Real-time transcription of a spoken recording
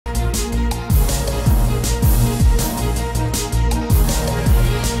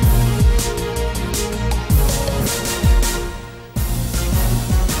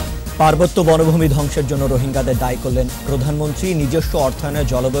পার্বত্য বনভূমি ধ্বংসের জন্য রোহিঙ্গাদের দায়ী করলেন প্রধানমন্ত্রী। নিজস্ব অর্থায়নে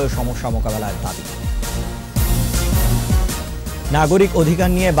জলবায়ু সমস্যা মোকাবেলার দাবি। নাগরিক অধিকার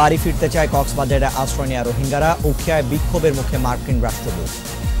নিয়ে বাড়ি ফিরতে চায় কক্সবাজারে আশ্রয় নেওয়া রোহিঙ্গারা। উখিয়ায় বিক্ষোভের মুখে মার্কিন রাষ্ট্রদূত।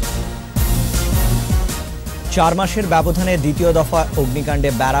 4 মাসের ব্যবধানে দ্বিতীয় দফা অগ্নিকাণ্ডে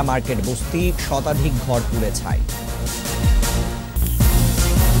বেড়া মার্কেট বস্তি, শতাধিক ঘর পুড়ে ছাই।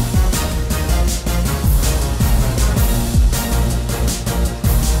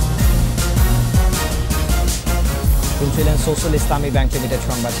 শুনছিলেন সোশ্যাল ইসলামী ব্যাংক লিমিটেড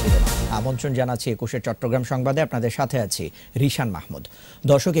সংবাদ শিরোনাম। আমন্ত্রণ জানাচ্ছি একুশের চট্টগ্রাম সংবাদে। আপনাদের সাথে আছি রিশান মাহমুদ।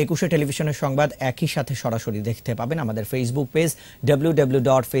 দর্শক, একুশে টেলিভিশনের সংবাদ একই সাথে সরাসরি দেখতে পাবেন আমাদের ফেসবুক পেজ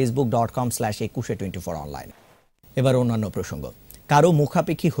www.facebook.com/ekushe24 অনলাইন। এবার অন্যান্য প্রসঙ্গ। কারো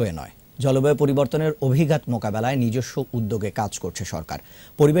মুখাপেক্ষী হয়ে নয়, জলবায়ু পরিবর্তনের অভিঘাত মোকাবেলায় নিজস্ব উদ্যোগে কাজ করছে সরকার।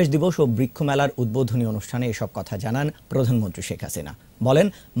 পরিবেশ দিবস ও বৃক্ষ মেলার উদ্বোধনী অনুষ্ঠানে এসব কথা জানান প্রধানমন্ত্রী শেখ হাসিনা। বলেন,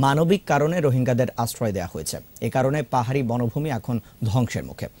 মানবিক কারণে রোহিঙ্গাদের আশ্রয় দেওয়া হয়েছে। এ কারণে পাহাড়ি বনভূমি এখন ধ্বংসের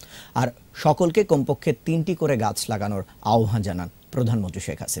মুখে। আর সকলকে কমপক্ষে 3টি করে গাছ লাগানোর আহ্বান জানান প্রধানমন্ত্রী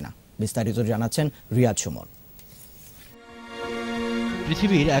শেখ হাসিনা। বিস্তারিত জানাচ্ছেন রিয়াদ সুমন।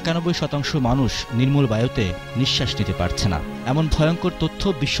 পৃথিবীর 91% মানুষ নির্মল বায়ুতে নিঃশ্বাস নিতে পারছে না, এমন ভয়ঙ্কর তথ্য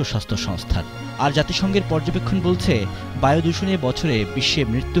বিশ্ব স্বাস্থ্য সংস্থার। আর জাতিসংঘের পর্যবেক্ষণ বলছে, বায়ু দূষণে বছরে বিশ্বে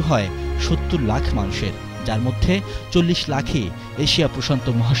মৃত্যু হয় 70 লাখ মানুষের, যার মধ্যে 40 লাখই এশিয়া প্রশান্ত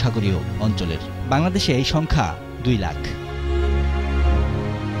মহাসাগরীয় অঞ্চলের। বাংলাদেশে এই সংখ্যা 2 লাখ।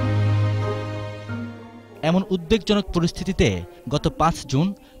 এমন উদ্বেগজনক পরিস্থিতিতে গত 5 জুন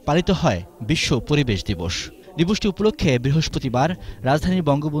পালিত হয় বিশ্ব পরিবেশ দিবস। দিবসটি উপলক্ষে বৃহস্পতিবার রাজধানীর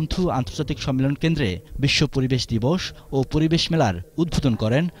বঙ্গবন্ধু আন্তর্জাতিক সম্মেলন কেন্দ্রে বিশ্ব পরিবেশ দিবস ও পরিবেশ মেলার উদ্বোধন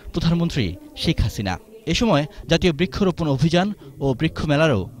করেন প্রধানমন্ত্রী শেখ হাসিনা। এ সময় জাতীয় বৃক্ষরোপণ অভিযান ও বৃক্ষ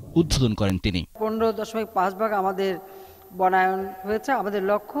মেলারও উদ্বোধন করেন তিনি। 15.5 আমাদের বনায়ন হয়েছে। আমাদের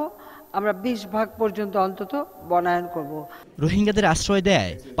লক্ষ্য আমরা 20 ভাগ পর্যন্ত অন্তত বনায়ন করব। রোহিঙ্গাদের আশ্রয় দেয়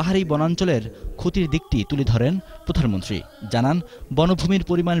পাহাড়ি বনাঞ্চলের ক্ষতির দিকটি তুলে ধরেন প্রধানমন্ত্রী। জানান, বনভূমির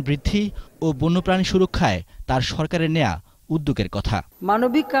পরিমাণ বৃদ্ধি ও বন্যপ্রাণী সুরক্ষায় তার সরকারের নেয়া উদ্যোগের কথা।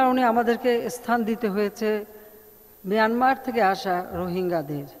 মানবিক কারণে আমাদেরকে স্থান দিতে হয়েছে মিয়ানমার থেকে আসা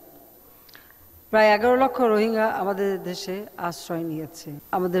রোহিঙ্গাদের। প্রায় 11 লক্ষ রোহিঙ্গা আমাদের দেশে আশ্রয় নিয়েছে।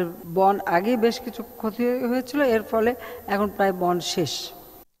 আমাদের বন আগে বেশ কিছু ক্ষতি হয়েছিল, এর ফলে এখন প্রায় বন শেষ।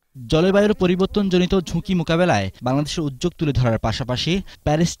 জলবায়ুর পরিবর্তনজনিত ঝুঁকি মোকাবেলায় বাংলাদেশের উদ্যোগ তুলে ধরার পাশাপাশি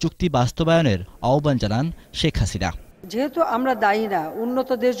প্যারিস চুক্তি বাস্তবায়নের আহ্বান জানান শেখ হাসিনা। যেহেতু আমরা দায়ী না, উন্নত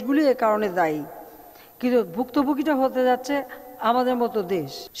দেশগুলি এ কারণে দায়ী, কিন্তু ভুক্তভোগীটা হতে যাচ্ছে আমাদের মতো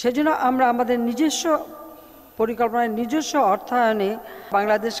দেশ। সেজন্য আমরা আমাদের নিজস্ব পরিকল্পনায়, নিজস্ব অর্থায়নে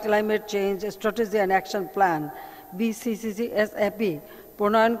Bangladesh climate change strategy and action plan BCCSAP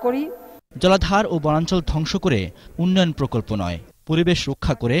প্রণয়ন করি। জলাধার ও বনাঞ্চল ধ্বংস করে উন্নয়ন প্রকল্প নয়, পরিবেশ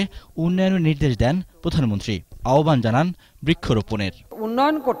রক্ষা করে উন্নয়নের নির্দেশ দেন প্রধানমন্ত্রী। আহ্বান জানান বৃক্ষরোপণের।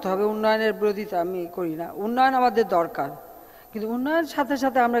 উন্নয়ন করতে হবে, উন্নয়নের বিরোধিতা আমি করি না। উন্নয়ন আমাদের দরকার, কিন্তু উন্নয়নের সাথে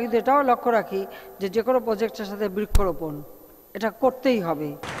সাথে আমরা কিন্তু এটাও লক্ষ্য রাখি যে কোনো প্রজেক্টের সাথে বৃক্ষরোপণ এটা করতেই হবে।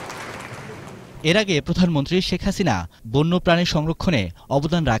 এর আগে প্রধানমন্ত্রী শেখ হাসিনা বন্যপ্রাণী সংরক্ষণে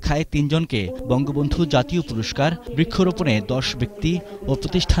অবদান রাখায় 3 জনকে বঙ্গবন্ধু জাতীয় পুরস্কার, বৃক্ষরোপণে 10 ব্যক্তি ও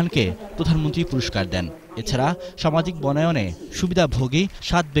প্রতিষ্ঠানকে প্রধানমন্ত্রী পুরস্কার দেন। এছাড়া সামাজিক বনায়নে সুবিধাভোগী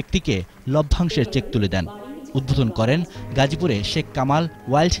 7 ব্যক্তিকে লভ্যাংশের চেক তুলে দেন। উদ্বোধন করেন গাজীপুরে Sheikh Kamal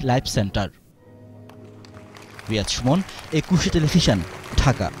wild life centre. Riyad Suman, একুশে টেলিভিশন,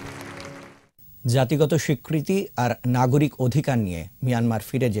 ঢাকা। জাতিগত স্বীকৃতি আর নাগরিক অধিকার নিয়ে মিয়ানমার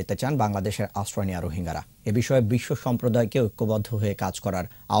ফিরে যেতে চান বাংলাদেশের আশ্রয় নেওয়া রোহিঙ্গারা। এ বিষয়ে বিশ্ব সম্প্রদায়কে ঐক্যবদ্ধ হয়ে কাজ করার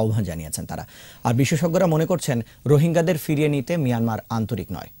আহ্বান জানিয়েছেন তারা। আর বিশেষজ্ঞরা মনে করছেন, রোহিঙ্গাদের ফিরিয়ে নিতে মিয়ানমার আন্তরিক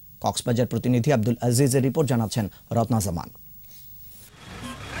নয়। কক্সবাজার প্রতিনিধি আব্দুল আজিজের রিপোর্ট, জানাচ্ছেন রত্না জামান।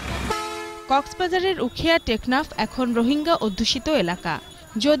 কক্সবাজারের উখিয়া টেকনাফ এখন রোহিঙ্গা অধ্যুষিত এলাকা।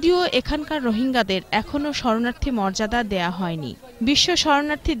 যদিও এখানকার রোহিঙ্গাদের এখনও শরণার্থী মর্যাদা দেয়া হয়নি। বিশ্ব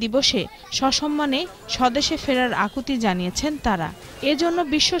শরণার্থী দিবসে সসম্মানে স্বদেশে ফেরার আকুতি জানিয়েছেন তারা। এজন্য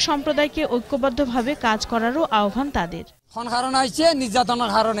বিশ্ব সম্প্রদায়কে ঐক্যবদ্ধভাবে কাজ করারও আহ্বান তাদের।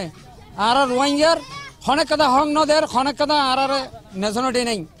 নির্যাতনের কারণে আর রোহিঙ্গার অনেক কথা হং নদের অনেক কথা আর নেশনটি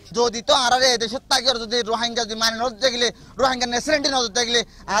নেই। যদি তো আর এদেশত তাগির যদি রোহিঙ্গা যদি মানে নজর দেখলে রোহিঙ্গা নেশনালিটি নজর দেখলে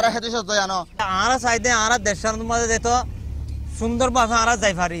আর হেদেশত জানো আর সাইডে আর দেশের মধ্যে যেত সুন্দরভাবে আর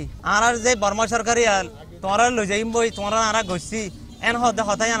যাই পারি। আর যে বর্মা সরকারি তোমরা লই যাইম বই তোমরা আর গছি এন হতে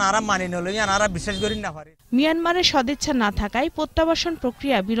হতাই আর মানি নলই আর বিশ্বাস করি না পারি। মিয়ানমারের সদিচ্ছা না থাকায় প্রত্যাবাসন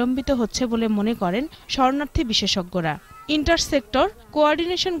প্রক্রিয়া বিলম্বিত হচ্ছে বলে মনে করেন শরণার্থী বিশেষজ্ঞরা। ইন্টারসেক্টর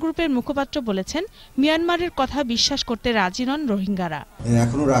কোঅর্ডিনেশন গ্রুপের মুখপাত্র বলেছেন, মিয়ানমারের কথা বিশ্বাস করতে রাজি নন রোহিঙ্গারা।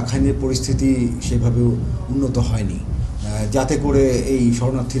 এখনো রাখাইনের পরিস্থিতি সেভাবে উন্নত হয়নি, যাতে করে এই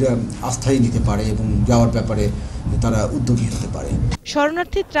শরণার্থীরা আস্থায় নিতে পারে এবং যাওয়ার ব্যাপারে তারা উদ্যোগী হতে পারে।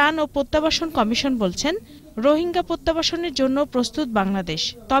 শরণার্থী ত্রাণ ও প্রত্যাবাসন কমিশন বলছেন, রোহিঙ্গা প্রত্যাবাসনের জন্য প্রস্তুত বাংলাদেশ,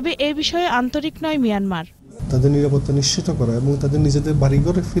 তবে এ বিষয়ে আন্তরিক নয় মিয়ানমার। তাদের নিরাপত্তা নিশ্চিত করা এবং তাদের নিজেদের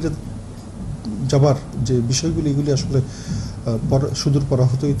বাড়িঘরে ফিরে যাবার যে বিষয়গুলি, এগুলি আসলে সুদূর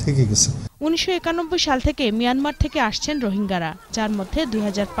পরাহতই থেকে গেছে। 1991 সাল থেকে মিয়ানমার থেকে আসছেন রোহিঙ্গারা, যার মধ্যে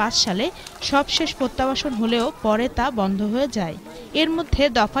 2005 সালে সবশেষ প্রত্যাবাসন হলেও পরে তা বন্ধ হয়ে যায়। এর মধ্যে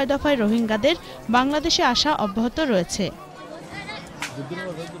দফায় দফায় রোহিঙ্গাদের বাংলাদেশে আসা অব্যাহত রয়েছে।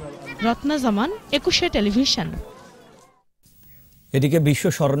 রত্না জামান, একুশে টেলিভিশন। এদিকে বিশ্ব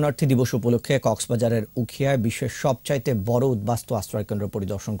শরণার্থী দিবস উপলক্ষে কক্সবাজারের উখিয়ায় বিশ্বের সবচাইতে বড় উদ্বাস্তু আশ্রয়কেন্দ্র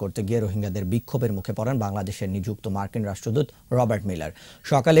পরিদর্শন করতে গিয়ে রোহিঙ্গাদের বিক্ষোভের মুখে পড়েন বাংলাদেশের নিযুক্ত মার্কিন রাষ্ট্রদূত রবার্ট মিলার।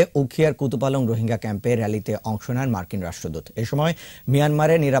 সকালে উখিয়ার কুতুপালং রোহিঙ্গা ক্যাম্পে র্যালিতে অংশ নেন মার্কিন রাষ্ট্রদূত। এ সময়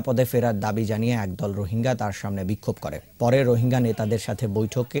মিয়ানমারে নিরাপদে ফেরার দাবি জানিয়ে একদল রোহিঙ্গা তার সামনে বিক্ষোভ করে। পরে রোহিঙ্গা নেতাদের সাথে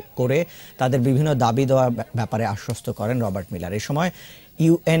বৈঠক করে তাদের বিভিন্ন দাবি দেওয়ার ব্যাপারে আশ্বস্ত করেন রবার্ট মিলার। এ সময়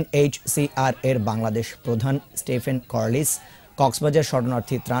UNHCR এর বাংলাদেশ প্রধান স্টেফেন কর্লিস, কক্সবাজার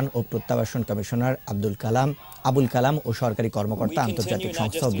শরণার্থী ত্রাণ ও প্রত্যাবাসন কমিশনার আবুল কালাম ও সরকারি কর্মকর্তা, আন্তর্জাতিক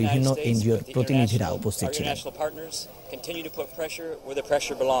সংস্থা ও বিভিন্ন এনজিওর প্রতিনিধিরা উপস্থিত ছিলেন।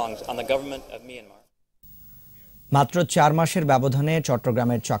 মাত্র 4 মাসের ব্যবধানে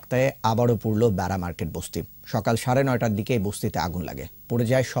চট্টগ্রামের চাকতায় আবারও পুড়ল বেড়া মার্কেট বস্তি। সকাল 9:30টার দিকে বস্তিতে আগুন লাগে, পুড়ে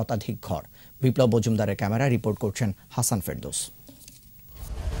যায় শতাধিক ঘর। বিপ্লব মজুমদারের ক্যামেরায় রিপোর্ট করছেন হাসান ফেরদৌস।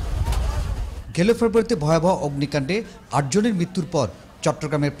 গেল ফেব্রুয়ারিতে ভয়াবহ অগ্নিকাণ্ডে 8 জনের মৃত্যুর পর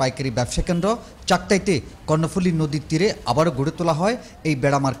চট্টগ্রামের পাইকারি ব্যবসা কেন্দ্র চাকতাইতে কর্ণফুলী নদীর তীরে আবারও গড়ে তোলা হয় এই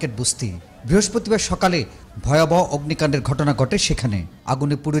বেড়া মার্কেট বস্তি। বৃহস্পতিবার সকালে ভয়াবহ অগ্নিকাণ্ডের ঘটনা ঘটে সেখানে।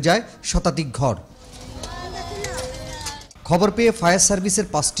 আগুনে পুড়ে যায় শতাধিক ঘর। খবর পেয়ে ফায়ার সার্ভিসের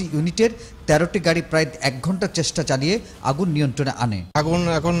 5টি ইউনিটের 13টি গাড়ি প্রায় 1 ঘন্টা চেষ্টা চালিয়ে আগুন নিয়ন্ত্রণে আনে। আগুন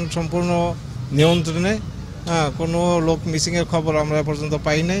এখন সম্পূর্ণ নিয়ন্ত্রণে, কোনো লোক মিসিং এর খবর আমরা পর্যন্ত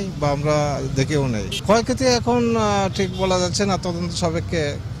পাই নাই বা আমরা দেখেও নাই। ক্ষয়ক্ষতি এখন ঠিক বলা যাচ্ছে না, তদন্ত সাপেক্ষে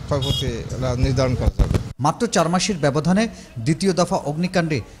ক্ষয়ক্ষতি নির্ধারণ করা যাবে। মাত্র 4 মাসের ব্যবধানে দ্বিতীয় দফা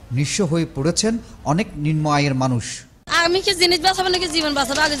অগ্নিকাণ্ডে নিঃস্ব হয়ে পড়েছেন অনেক নিম্ন আয়ের মানুষ। আমি কি জিনিস বাঁচাবো নাকি জীবন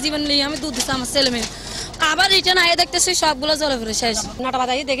বাঁচাবো? আগে জীবন নিয়ে আমি দুধ দিচ্ছি আমার ছেলে মেয়ে, আবার রিটার্ন আয়ে দেখতেছি সবগুলো জলে পড়ে শেষ। 9টা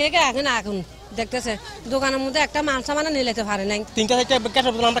বাজে দেখে এখন দেখতেছে দোকানের মধ্যে একটা মাল সামান নিয়ে যেতে পারে নাই। 3টা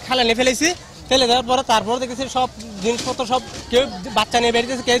গ্যাসের বোতল আমরা খালে নিয়ে ফেলেছি, ফেলে দেওয়ার পরে তারপর দেখেছি সব জিনিসপত্র সব কেউ বাচ্চা নিয়ে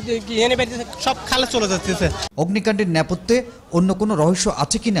বেরিয়েছে, কেউ ইয়ে নিয়ে বেরিয়েছে, সব খালে চলে যাচ্ছে। অগ্নিকাণ্ডের নেপথ্যে অন্য কোনো রহস্য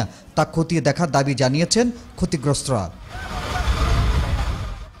আছে কিনা তা খতিয়ে দেখার দাবি জানিয়েছেন ক্ষতিগ্রস্তরা।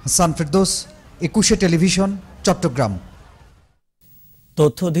 হাসান ফেরদৌস, একুশে টেলিভিশন, চট্টগ্রাম।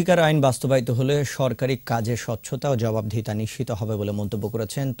 তথ্য অধিকার আইন বাস্তবায়িত হলে সরকারি কাজে স্বচ্ছতা ও জবাবদিহিতা নিশ্চিত হবে বলে মন্তব্য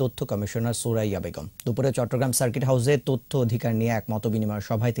করেছেন তথ্য কমিশনার সুরাইয়া বেগম। দুপুরে চট্টগ্রাম সার্কিট হাউসে তথ্য অধিকার নিয়ে এক মতবিনিময়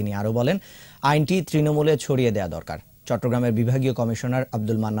সভায় তিনি আরও বলেন, আইনটি তৃণমূলে ছড়িয়ে দেওয়া দরকার। চট্টগ্রামের বিভাগীয় কমিশনার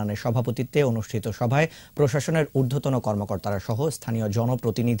আব্দুল মান্নানের সভাপতিত্বে অনুষ্ঠিত সভায় প্রশাসনের ঊর্ধ্বতন কর্মকর্তারা সহ স্থানীয়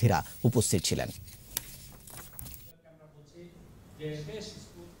জনপ্রতিনিধিরা উপস্থিত ছিলেন।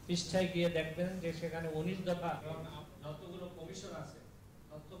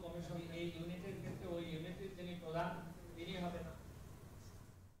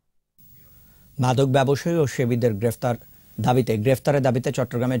 মাদক ব্যবসায়ী ও সেবীদের গ্রেফতারের দাবিতে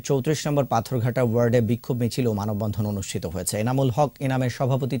চট্টগ্রামের 34 নম্বর পাথরঘাটা ওয়ার্ডে বিক্ষোভ মিছিল ও মানববন্ধন অনুষ্ঠিত হয়েছে। এনামুল হক ইনামের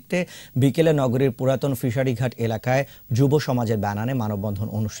সভাপতিত্বে বিকেলে নগরীর পুরাতন ফিশারিঘাট এলাকায় যুব সমাজের ব্যানারে মানববন্ধন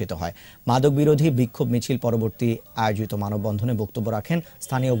অনুষ্ঠিত হয়। মাদক বিরোধী বিক্ষোভ মিছিল পরবর্তী আয়োজিত মানববন্ধনে বক্তব্য রাখেন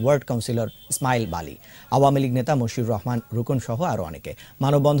স্থানীয় ওয়ার্ড কাউন্সিলর ইসমাইল বালি, আওয়ামী লীগ নেতা মশিউর রহমান রুকন সহ আরও অনেকে।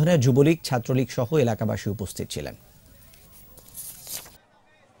 মানববন্ধনে যুবলীগ, ছাত্রলীগ সহ এলাকাবাসী উপস্থিত ছিলেন।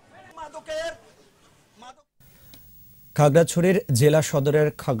 খাগড়াছড়ির জেলা সদরের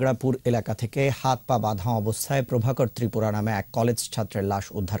খাগড়াপুর এলাকা থেকে হাত পা বাঁধা অবস্থায় প্রভাকর ত্রিপুরা নামে এক কলেজ ছাত্রের লাশ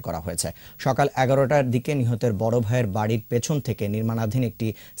উদ্ধার করা হয়েছে। সকাল 11টার দিকে নিহতের বড় ভাইয়ের বাড়ির পেছন থেকে নির্মাণাধীন একটি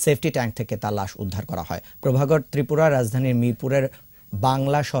সেফটি ট্যাঙ্ক থেকে তার লাশ উদ্ধার করা হয়। প্রভাকর ত্রিপুরা রাজধানীর মিরপুরের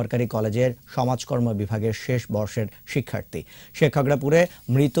বাংলা সরকারি কলেজের সমাজকর্ম বিভাগের শেষ বর্ষের শিক্ষার্থী। সে খাগড়াপুরে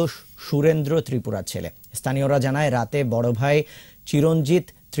মৃত সুরেন্দ্র ত্রিপুরার ছেলে। স্থানীয়রা জানায়, রাতে বড় ভাই চিরঞ্জিত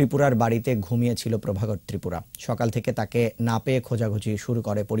ত্রিপুরার বাড়িতে ঘুমিয়েছিল প্রভাকর ত্রিপুরা। সকাল থেকে তাকে না পেয়ে খোঁজাখুঁজি শুরু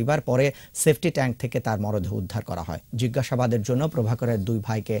করে পরিবার। পরে সেফটি ট্যাঙ্ক থেকে তার মরদেহ উদ্ধার করা হয়। জিজ্ঞাসাবাদের জন্য প্রভাকরের 2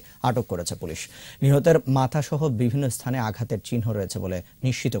 ভাইকে আটক করেছে পুলিশ। নিহতের মাথাসহ বিভিন্ন স্থানে আঘাতের চিহ্ন রয়েছে বলে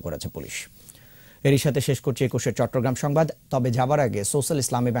নিশ্চিত করেছে পুলিশ। এরই সাথে শেষ করছি 21 চট্টগ্রাম সংবাদ। তবে যাবার আগে সোশ্যাল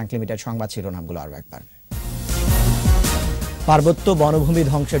ইসলামী ব্যাংক লিমিটেড সংবাদ শিরোনামগুলো আরও একবার। পার্বত্য বনভূমি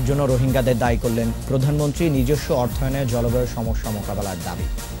ধ্বংসের জন্য রোহিঙ্গাদের দায়ী করলেন প্রধানমন্ত্রী। নিজস্ব অর্থায়নে জলবায়ু সমস্যা মোকাবেলার দাবি।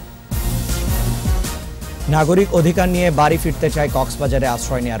 নাগরিক অধিকার নিয়ে বাড়ি ফিরতে চায় কক্সবাজারে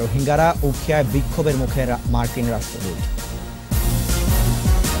আশ্রয় নেওয়া রোহিঙ্গারা, উখিয়ায় বিক্ষোভের মুখে মার্কিন রাষ্ট্রদূত।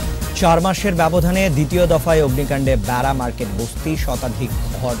 4 মাসের ব্যবধানে দ্বিতীয় দফায় অগ্নিকাণ্ডে বেড়া মার্কেট বস্তি, শতাধিক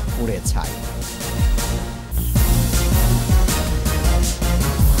ঘর পুড়ে ছাই।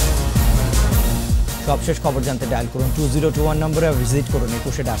 সবশেষ খবর জানতে ডায়াল করুন 2021 নম্বরে, ভিজিট করুন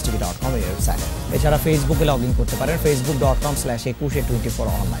ekushey-tv.com এর ওয়েবসাইটে। এছাড়া ফেসবুকে লগ ইন করতে পারেন facebook.com/ekushey24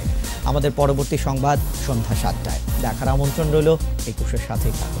 অনলাইন। আমাদের পরবর্তী সংবাদ সন্ধ্যা 7টায় দেখার আমন্ত্রণ রইল। একুশের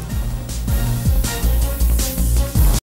সাথেই থাকুন।